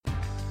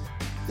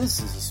This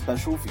is a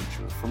special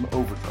feature from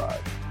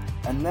Overdrive.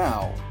 And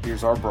now,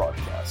 here's our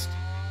broadcast.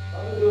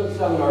 I've been doing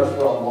seminars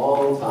for a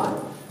long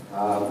time.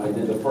 I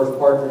did the first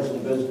Partners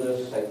in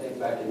Business, I think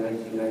back in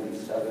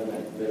 1997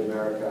 at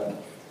Mid-America.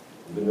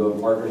 I've been doing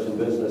Partners in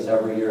Business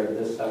every year at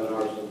this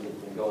seminar since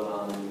it's been going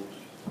on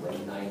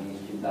late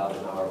 90s,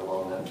 2000, however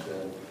long that's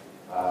been.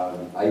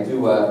 I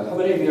do, how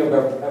many of you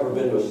have ever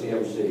been to a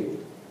CMC?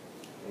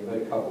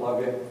 Anybody, a couple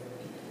of you?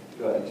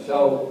 Good.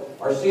 So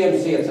our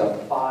CMC, it's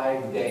a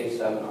 5-day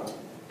seminar.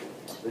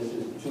 This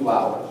is 2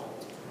 hours.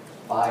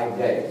 5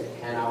 days,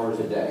 10 hours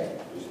a day.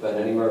 We spend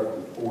anywhere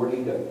from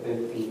 40 to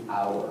 50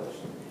 hours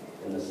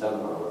in the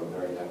seminar room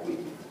during that week.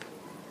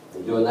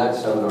 We're doing that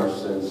seminar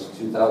since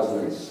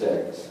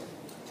 2006.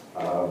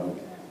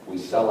 We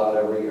sell out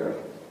every year,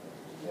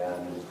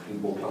 and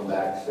people come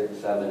back 6,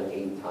 7,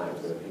 8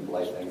 times. There are people,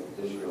 I think,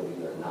 this year will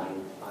be their 9th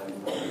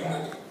time coming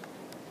back.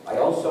 I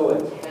also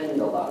attend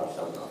a lot of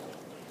seminars.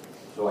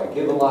 So I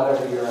give a lot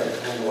every year, I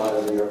attend a lot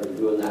every year. I've been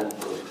doing that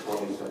for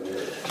 20-some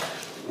years.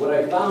 What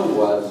I found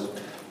was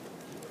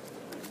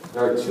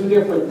there are 2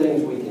 different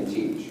things we can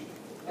teach.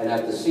 And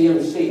at the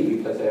CMC,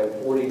 because I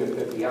have 40 to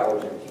 50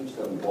 hours, I teach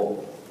them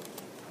both.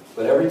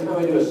 But every time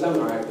I do a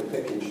seminar, I have to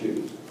pick and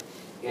choose.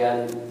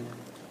 And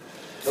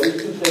those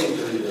 2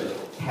 things are either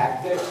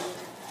tactics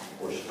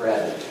or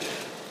strategy.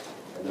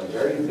 And they're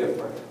very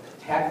different.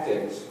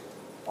 Tactics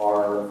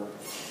are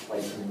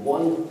like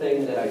one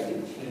thing that I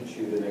can teach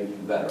you to make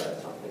you better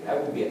at something.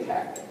 That would be a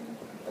tactic.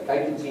 Like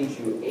I can teach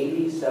you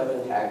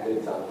 87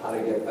 tactics on how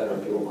to get better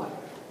fuel mileage.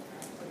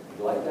 Would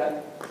you like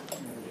that?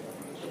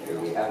 Here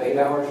we have 8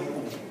 hours.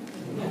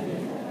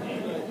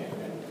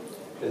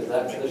 Because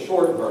that's the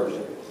short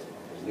version,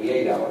 the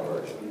 8-hour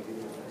version.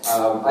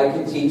 I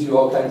can teach you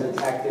all kinds of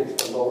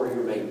tactics to lower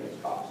your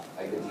maintenance costs.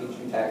 I can teach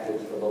you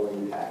tactics to lower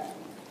your tax.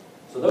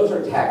 So those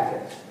are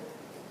tactics.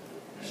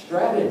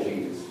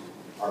 Strategies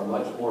are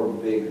much more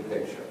big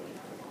picture.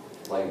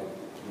 Like,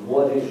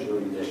 what is your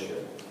mission?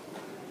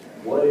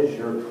 What is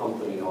your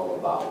company all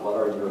about? What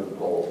are your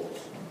goals?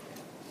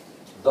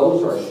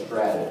 Those are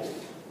strategies.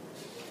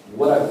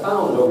 What I've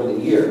found over the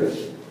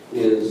years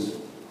is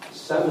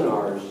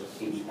seminars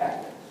teach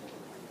tactics.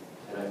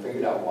 And I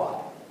figured out why.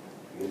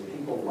 Because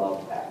people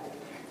love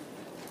tactics.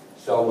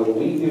 So when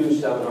we do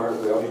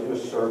seminars, we always do a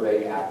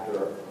survey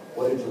after.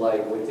 What did you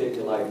like? What did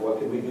you like? What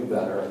could we do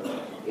better?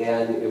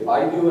 And if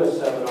I do a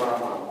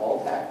seminar on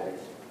all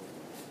tactics,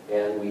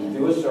 and we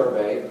do a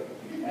survey,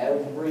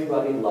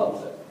 everybody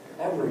loves it.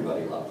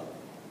 Everybody loves it.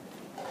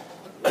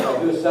 If I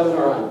do a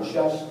seminar on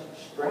just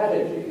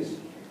strategies,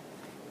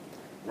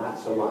 not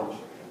so much.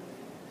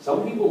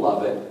 Some people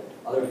love it.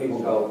 Other people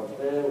go,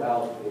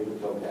 well,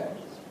 it's okay.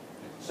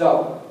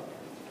 So,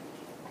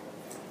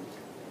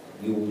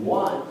 you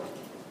want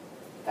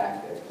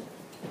tactics.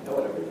 You know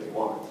what everybody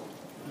wants.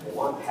 They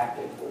want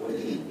tactics, but what do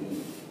you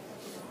need?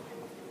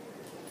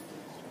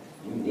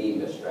 You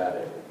need a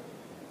strategy.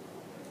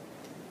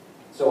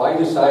 So I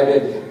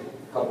decided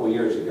a couple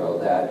years ago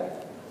that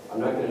I'm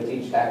not going to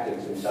teach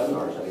tactics in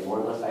seminars anymore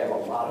unless I have a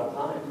lot of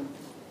time.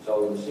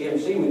 So in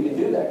CMC we can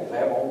do that because I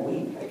have all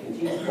week. I can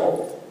teach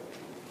both.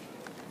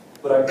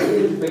 But I've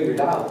really figured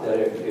out that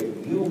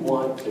if you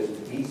want to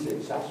be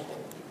successful,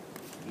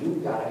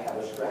 you've got to have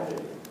a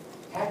strategy.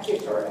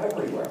 Tactics are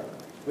everywhere.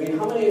 I mean,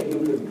 how many of you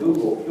could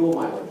Google fuel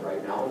mileage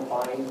right now and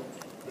find,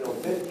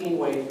 15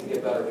 ways to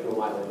get better fuel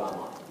mileage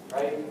online,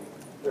 right?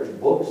 There's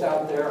books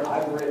out there.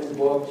 I've written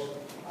books.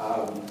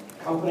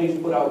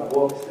 Companies put out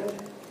books.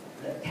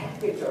 The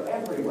tactics are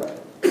everywhere.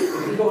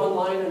 If you go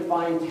online and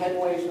find 10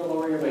 ways to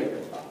lower your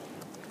maintenance costs,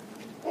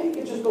 and you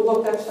can just go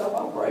look that stuff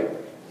up, right?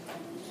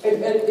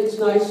 And it's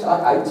nice.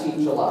 I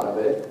teach a lot of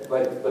it,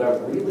 but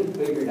I've really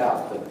figured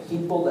out the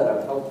people that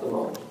have helped the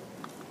most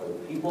are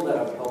the people that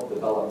have helped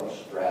develop a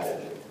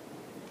strategy.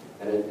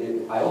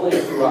 And I only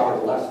have 2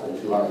 hours, less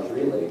than 2 hours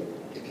really,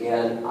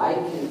 and I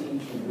can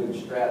teach you good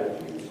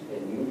strategies,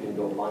 and you can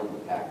go find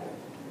the tactics.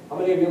 How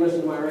many of you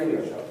listen to my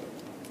radio show?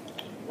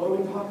 What do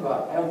we talk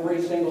about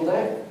every single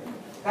day?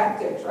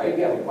 Tactics, right?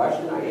 You have a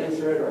question, I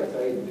answer it, or I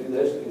tell you to do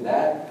this, do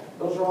that.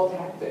 Those are all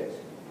tactics.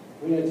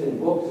 I mean, it's in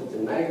books, it's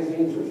in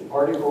magazines, there's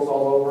articles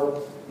all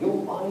over.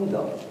 You'll find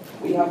those.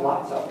 We have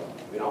lots of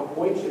them. I'll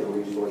point you to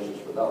resources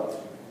for those.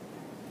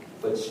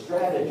 But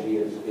strategy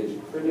is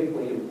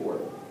critically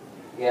important.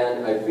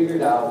 And I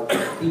figured out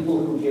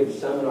people who give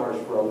seminars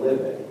for a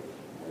living,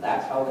 and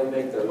that's how they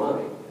make their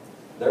money,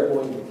 they're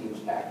going to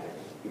teach tactics.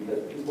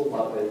 Because people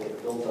love it, it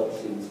fills up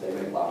seats, they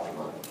make lots of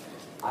money.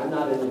 I'm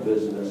not in the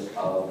business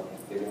of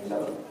giving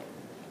seminars.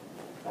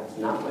 That's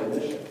not my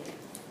mission.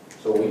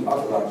 So when we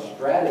talk about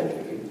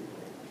strategy,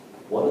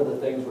 one of the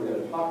things we're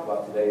going to talk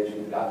about today is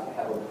you've got to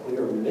have a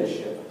clear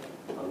mission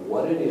on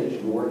what it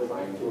is you're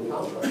trying to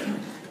accomplish.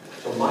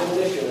 So my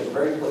mission is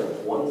very clear.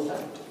 It's one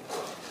sentence.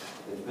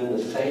 It's been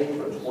the same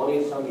for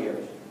 20-some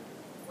years.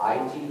 I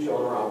teach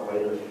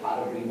owner-operators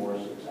how to be more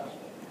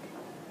successful.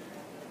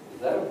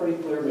 Is that a pretty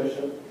clear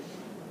mission?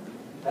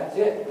 That's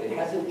it. It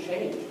hasn't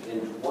changed in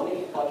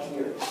 20-plus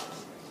years.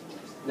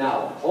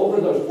 Now,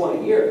 over those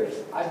 20 years,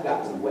 I've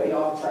gotten way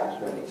off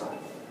track many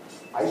times.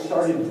 I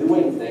started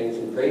doing things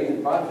and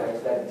creating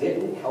projects that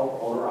didn't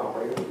help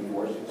owner-operators be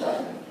more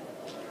successful.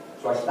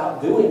 So I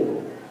stopped doing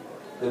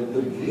them.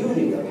 The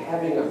beauty of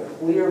having a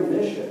clear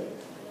mission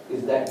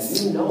is that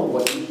you know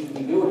what you should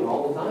be doing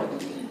all the time.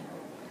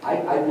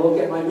 I look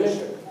at my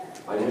mission.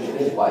 My mission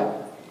is what?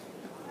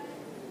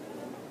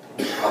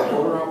 Help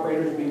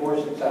owner-operators be more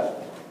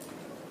successful.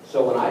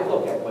 So when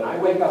I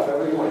wake up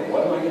every morning,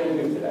 what am I going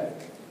to do today?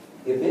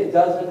 If it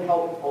doesn't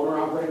help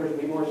owner-operators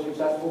be more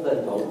successful,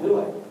 then don't do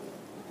it.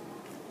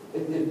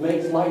 It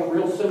makes life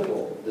real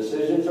simple.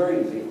 Decisions are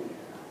easy.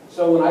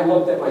 So when I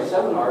looked at my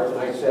seminars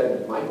and I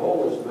said, my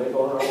goal is to make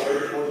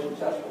owner-operators more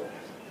successful.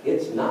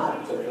 It's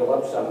not to fill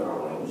up seminar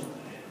rooms.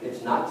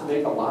 It's not to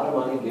make a lot of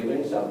money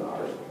giving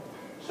seminars.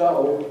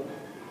 So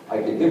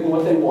I can give them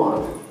what they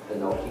want,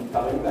 and they'll keep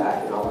coming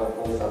back, and I'll have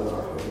full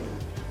seminar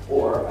rooms.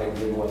 Or I give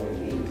them what they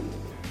need.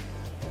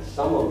 And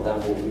some of them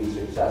will be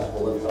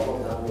successful, and some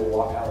of them will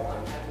walk out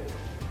unhappy.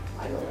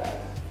 I know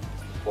that.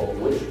 But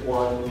which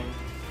one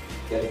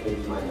gets me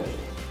to my mission?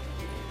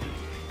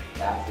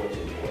 That's what's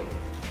important.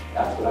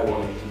 That's what I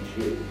want to teach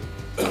you.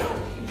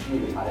 Teach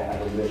you how to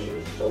have a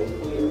mission so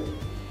clear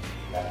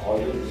that all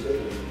your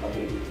decisions become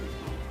easy.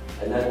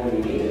 And then when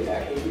you need it,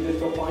 actually, you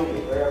just go find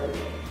it wherever you go.